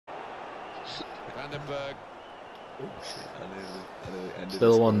Vandenberg.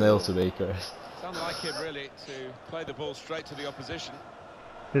 Still 1-0 to me, Chris. It's unlike him really to play the ball straight to the opposition.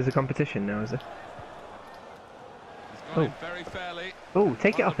 There's a competition now, is there? He's got in very fairly. Oh,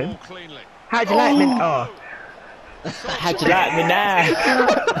 take it off him. Cleanly. How'd you like me? Oh. How'd you like me now?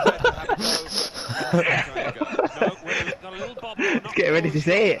 Get ready to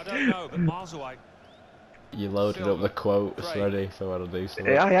say it. I don't know, but miles away. You loaded up the quotes ready for when I do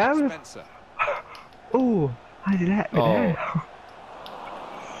something. I am. Oh, how'd you like me now?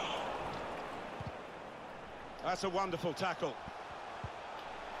 That's a wonderful tackle.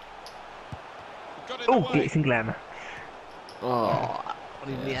 Oh, glitz and glamour. Oh, What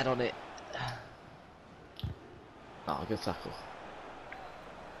did he had on it? oh, good tackle.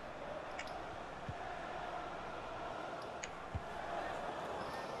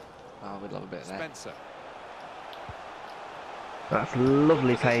 Oh, we'd love a bit of that. Spencer. That's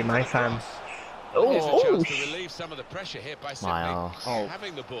lovely play, my son. Here's a Oh, chance to relieve some of the pressure here by simply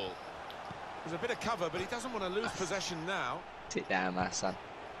having the ball. There's a bit of cover, but he doesn't want to lose possession now. Sit down, my son.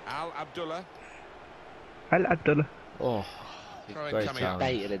 Al Abdullah. Al Abdullah. Oh, great Coming up.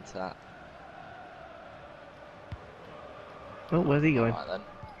 Baited into that. Oh, where's he going? Right, then.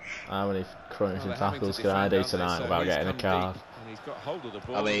 how many crunching Well, they're having tackles to can I defend, do aren't they? tonight So without he's getting a come card? deep, and he's got hold of the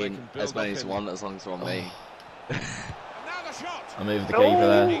ball. I and they mean, can build as many up as in- one, as long as they're on me. And now the shot. I moved the keeper The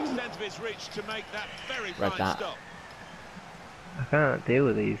there. extent of his reach to make that very Read fine that. stop. I can't deal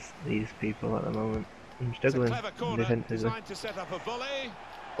with these people at the moment. I'm It's a struggling clever corner defensively. designed to set up a volley.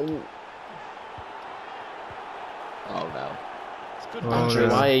 Oh, Oh no. It's good Oh, Andrew,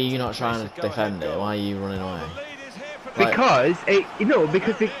 no. why are you not trying Place to go defend ahead it? goal. Why are you running away? The lead is here for Right. Because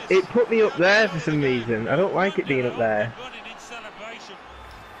because it put me up there for some reason. I don't like it being up there.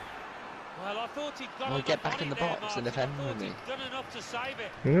 Well, I thought he'd got Well, get back in the box and defend with me. Done enough to save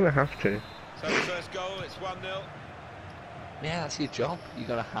it. I'm gonna have to. So the first goal, it's 1-0. Yeah, that's your job. You're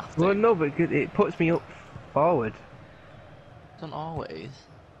gonna have to. Well, no, but it puts me up forward. Don't always.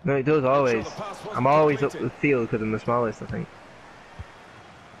 No, it does always. I'm always up the field because I'm the smallest, I think.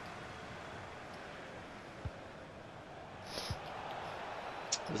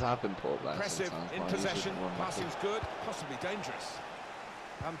 Because I've been put up there Impressive sometimes. in but I usually possession, run back passing's good, possibly dangerous.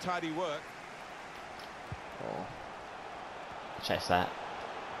 Untidy work. Oh. Chase that.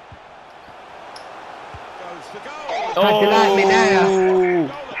 Goes for goal. How'd you like me now? Goal at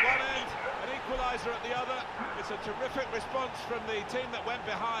one end, an equaliser at the other. It's a terrific response from the team that went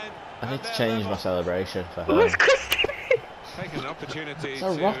behind. I need and to they're change level. my celebration for Where's her. Christy? Taking an opportunity It's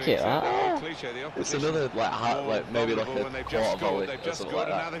a to rocket, exert that. the old cliche, the It's opposition another like maybe like vulnerable when a they've quarter just scored, volley they've or just something scored,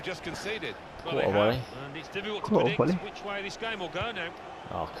 like and now that. they've just conceded. Well, Quarter they volley. have, and it's difficult to Quarter predict volley. which way this game will go now.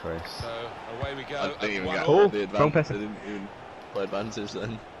 Oh, Chris. So away we I go. didn't even at get 1-1. Oh, the wrong advantage. person. I didn't even play advantage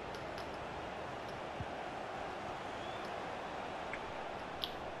then.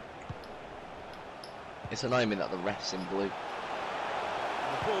 It's annoying me that the ref's in blue.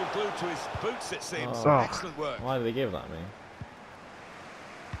 The ball glued to his boots, it seems. Oh. Excellent work. Why did they give that me?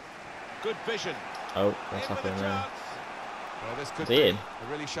 Good vision. Oh, what's In with a happening there? chance. Well, this could Is he be in?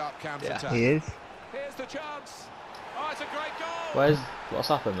 a really sharp counter-attack. He is. Here's the chance. Oh, it's a great goal. What's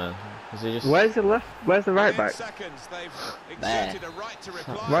happened then? Is he just... Where's the left? Where's the right Within back? seconds, they've There. exerted a right to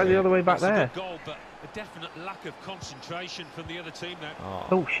reply. Why the other way back It's a there? good goal, but a definite lack of concentration from the other team now.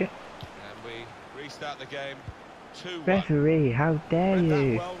 Oh, Oh shit! And we restart the game 2-1. Referee, how dare Read that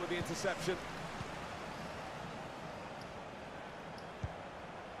you? well with the interception.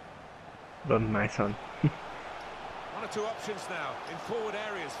 Run, my son. One or two options now in forward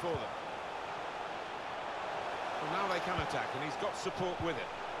areas for them. Well, now they can attack, and he's got support with it.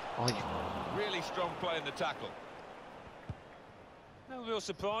 Oh, you... Really strong play in the tackle. No real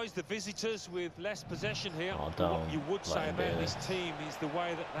surprise, the visitors with less possession here. Oh, But don't what you would let say him do about this. this team is the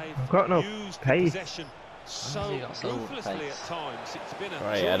way that I've got no they've used pace. possession has so he got so much ruthlessly pace? at times. It's been a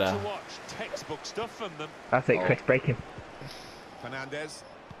Right, joy Edda. to watch. Textbook stuff from them. That's it, Oh. Chris. Break him. Fernandez.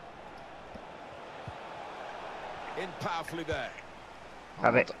 In powerfully there.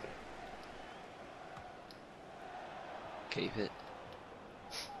 Have it. Keep it.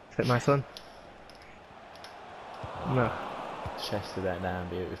 Is it my son? No. chested that down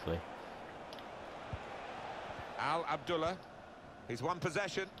beautifully. Al Abdullah. He's won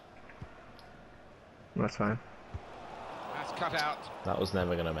possession. That's fine. That's cut out. That was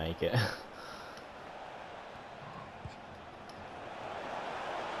never going to make it.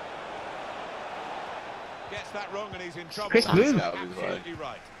 Gets that wrong and he's in trouble. Chris, That's move. absolutely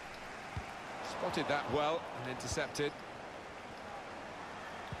right. Spotted that well and intercepted.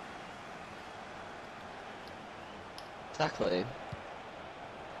 Exactly.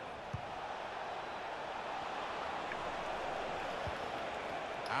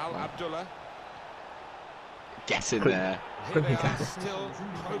 Abdullah. Get in there. Here they are, still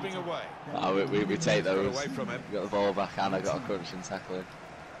probing away. Oh, we take those. Away from him. We got the ball back and I got a crunch and tackling.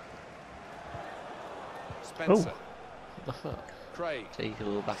 Spencer. What the fuck? Craig. Take a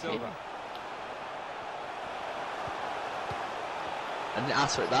little back in. Silva. I didn't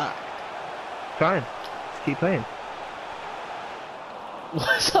ask for it back. Fine. Just keep playing.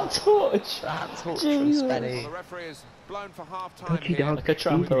 What's that touch? That touch Jesus. from Well, Spenny. the referee is blown for half time Dodgy here. dog. Like a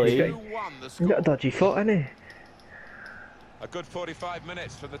trampoline. 2-1 the He's score. got a dodgy foot, hasn't he? A good 45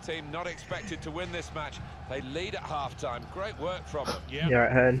 minutes for the team not expected to win this match. They lead at half time. Great work from them. Yeah. You're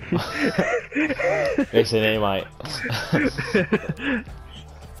at hand. It's in here, mate.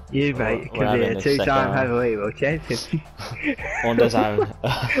 You, mate, We're could be having a this two-time second heavyweight world champion. Understand.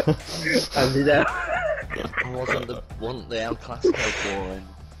 And you know. Wasn't the El Clasico scoring?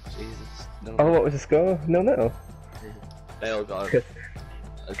 Jesus. No. Oh, what was the score? No. They all got Because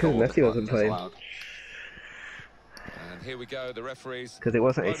Messi wasn't playing. And here we go, the referees. Because it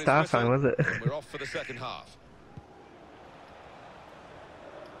wasn't his star time, was it? And we're off for the second half.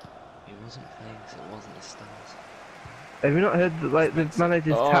 He wasn't playing because it wasn't the stars. Have you not heard like the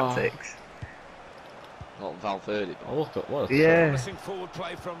manager's tactics? Not Valverde, Oh, look at what? Yeah. Promising forward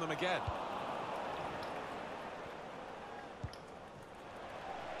play from them again.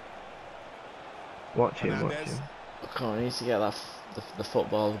 Watch him. Hernandez. Come on, we need to get that the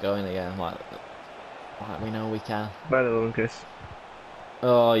football going again. Like we know we can. By the way, Chris.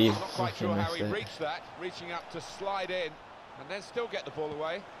 Oh, you I'm not quite fucking sure how missed he it. reached that, reaching up to slide in, and then still get the ball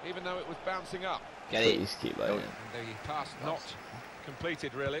away, even though it was bouncing up. Get it. Please keep letting it. And the pass not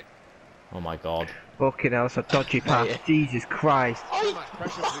completed, really. Oh my god. Fucking hell, it's a dodgy pass. Jesus Christ. Too much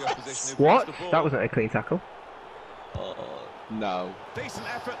pressure for the opposition. who What? gets the ball. That wasn't a clean tackle. Oh, no. Decent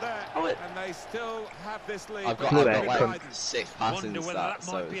effort there, Oh, it- and they still have this lead. I've got, Look I've at got it. like 6 passes Wonder in whether that, that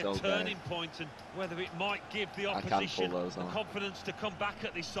so might be it's a okay. turning point and whether it might give the I can't pull opposition those the on. confidence to come back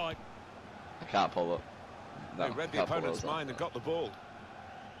at this side. I can't pull up. No, They read I the can't pull opponent's those off. mind and got the ball.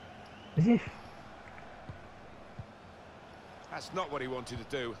 Is he? That's not what he wanted to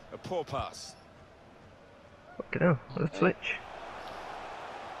do. A poor pass. Fucking hell, what a switch.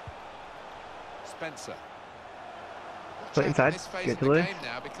 Spencer. Put inside, This phase get of to the Lewis. game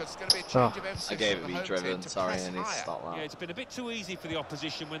now because it's going to be a change Oh. of emphasis I gave for it the to home Driven, team to sorry, press I need to higher. stop Yeah, that. it's been a bit too easy for the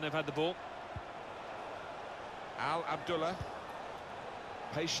opposition when they've had the ball. Al Abdullah.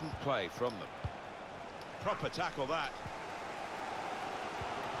 Patient play from them. Proper tackle that.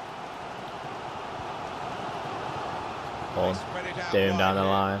 On. Spread it out Steer him down wide the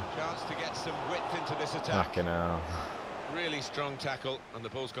here. line. Chance to get some width into this attack. Fucking hell. Really strong tackle, and the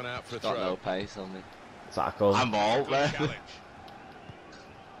ball's gone out for a Got throw. no pace on me. Tackle. I'm all Good there. challenge.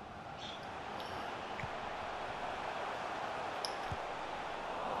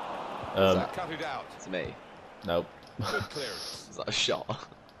 Cut it out. It's me. Nope. Good clearance. Is that a shot?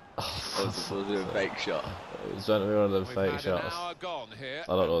 I was supposed to do a fake shot. It was meant to be one of them We've fake had shots. an hour gone here.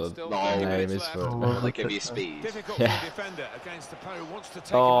 I don't know Still the 30 No. name minutes is left. for it. Will they give you speed? Difficult Yeah. for the defender against a player who wants to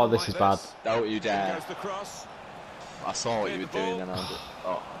take Oh, him on this like is bad. Don't you Here dare. goes the cross. I saw what you were Cleared the doing ball. then, Andrew.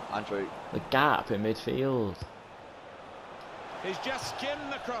 Oh, Andrew. The gap in midfield. He's just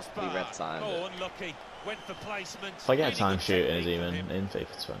skimmed the crossbar. He red timed Oh, it. unlucky. Went for placement. If I get Really time good shooting is technique from even him. in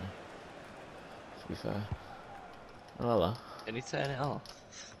FIFA 20. To be fair. Oh, hello. Can you turn it off?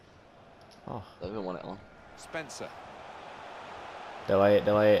 Oh, I don't even want it on. Spencer. delay it,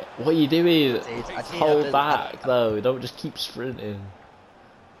 delay it. What are you doing? I did. Hold back though, don't just keep sprinting.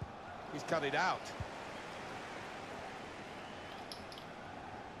 He's cut it out.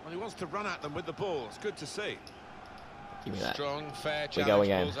 Well, he wants to run at them with the ball. It's good to see. Give me that. Strong, fair We go challenge.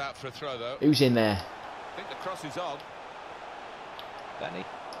 again. Ball's out for a throw, though. Who's in there? I think the cross is on. Benny.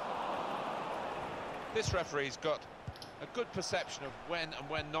 This referee's got a good perception of when and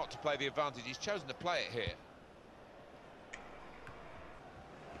when not to play the advantage. He's chosen to play it here.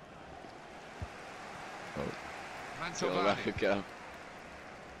 See what the ref Mantovani. could go.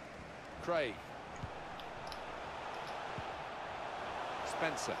 Craig.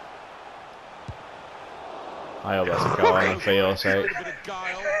 Spencer. I hope that's a goal on for your sake. A bit of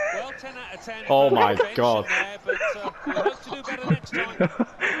guile. Well, 10 out of 10. Oh Good my intervention God. there, but we'll hope to do better next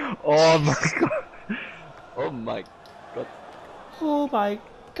time. Oh my god. Oh my god. Oh my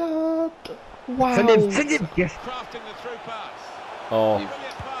god. Wow. Send him, send him! Yes! Crafting the through pass. Oh. Brilliant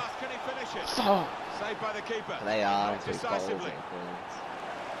pass. Can he finish it? Fuck. Saved by the keeper. They are Not big balls. decisively.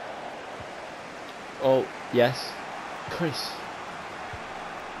 Oh, yes. Chris.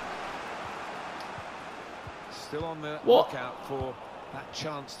 Still on the What? lookout for that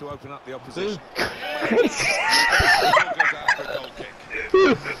chance to open up the opposition. Chris. Ball goes out for a goal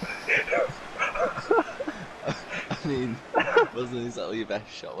kick. I mean, wasn't exactly your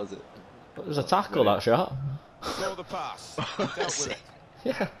best shot, was it? It was a tackle, that shot. Saw the pass. Dealt with it.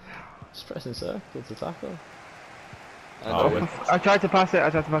 Yeah. Just pressing circle to tackle. I tried to pass it.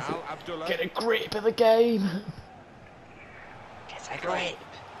 Al Abdullah. Get a grip of the game. Get a grip.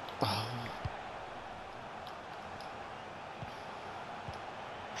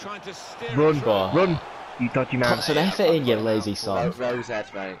 Trying to steer Run, it through. run, you dodgy man. Put some effort in, you lazy son. Rose head,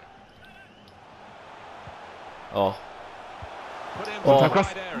 mate. Oh. Put in Oh. for the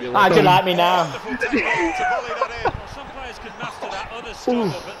wide area. How'd you like me now? Wonderful technique to volley that in. Well, some players can master that, others struggle,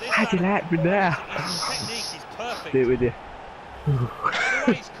 but this How'd you lad, like me now? his technique is perfect. Do it with you. The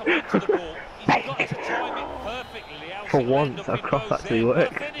way he's come into the ball, he's got to time it perfectly. else For it'll end once, up our in cross goals actually in.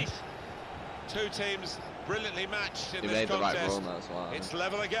 worked. What a finish. Two teams brilliantly matched in He this made the right contest. run, that's why. It's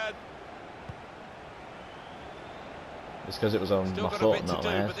level again. It's because it was on Still my got a foot, bit to not do,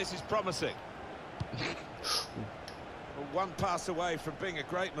 my head. but this is promising. Well, one pass away from being a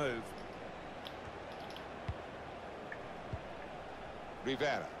great move.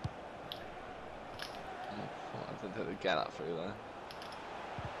 Rivera. I didn't think they'd get that through there.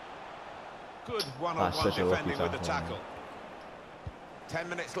 Good That's one-on-one such a lucky defending with the tackle. tackle. 10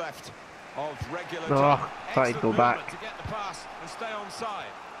 minutes left of regular Oh, time. thought he'd Excellent go movement back. to get the pass and stay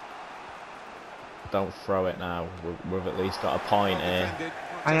onside. Don't throw it now. We've at least got a point Well here. defended,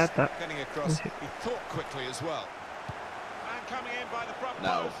 not I just had that. Getting across, he thought quickly as well. And coming in by the front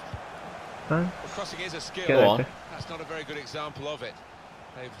No. post. No? Well, crossing is a skill. Go Go on. That's not a very good example of it.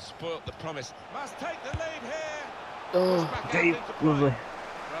 They've spoilt the promise. Must take the lead here. Oh, Back out Dave, into play. lovely.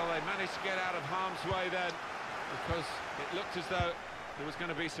 Well, they managed to get out of harm's way then, because it looked as though there was going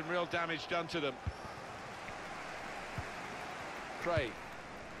to be some real damage done to them. Craig.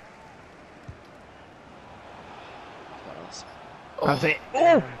 That's it.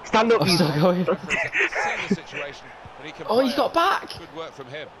 Oh, stand up, I'm you. still going. Seen the situation, but he can Oh, play he's got on. back. Good work from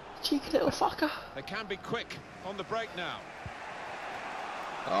him. Cheeky little fucker. They can be quick on the break now.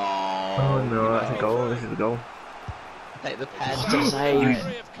 Oh no, that's a goal. This is a goal. Take the pen. What a save.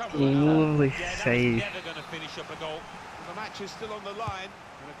 Degree of comfort. Lovely Yeah, that's save. never going to finish up a goal. The match is still on the line,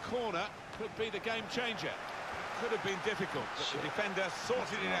 and a corner could be the game changer. Could have been difficult, but the defender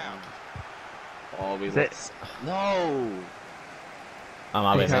sorted it out. Oh, we Is lost. No! I'm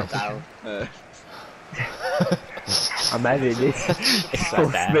having Yeah. it. Down. I'm having this. It's I'll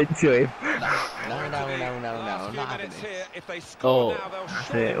so bad. spin to him. No, Last I'm few not having minutes it. here, if they score Oh. now, they'll That's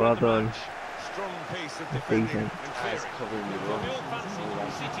surely it, well win the done. match. Strong piece of defending Decent. and Guys, clearing. covering me We all wrong.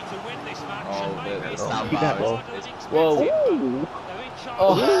 fancy City to win this match. Oh, and the maybe sound keep that bar ball. is Whoa. they're in charge.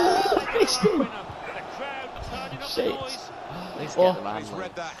 Oh. They're Missed him. winner. The crowd turning up the Shit. noise. Let's Oh. get the man. He's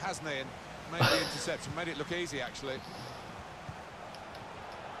read that, hasn't he? And made the interception, made it look easy, actually.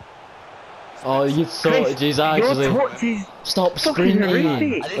 Oh, you sorted his actually. Your touch is Stop fucking sprinting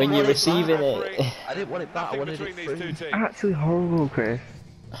horrific. when you're I receiving Referee. it. I didn't want it back, I Nothing wanted between it these two through. teams. absolutely horrible, Chris.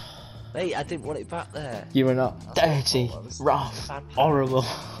 Mate, I didn't want it back there. You are not dirty, rough, horrible.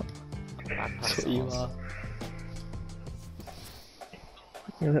 That's what you are.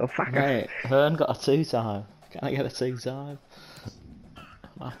 You little fucker. Mate, Hearn got a 2-time. Can I get a 2-time?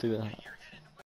 I'm happy with that.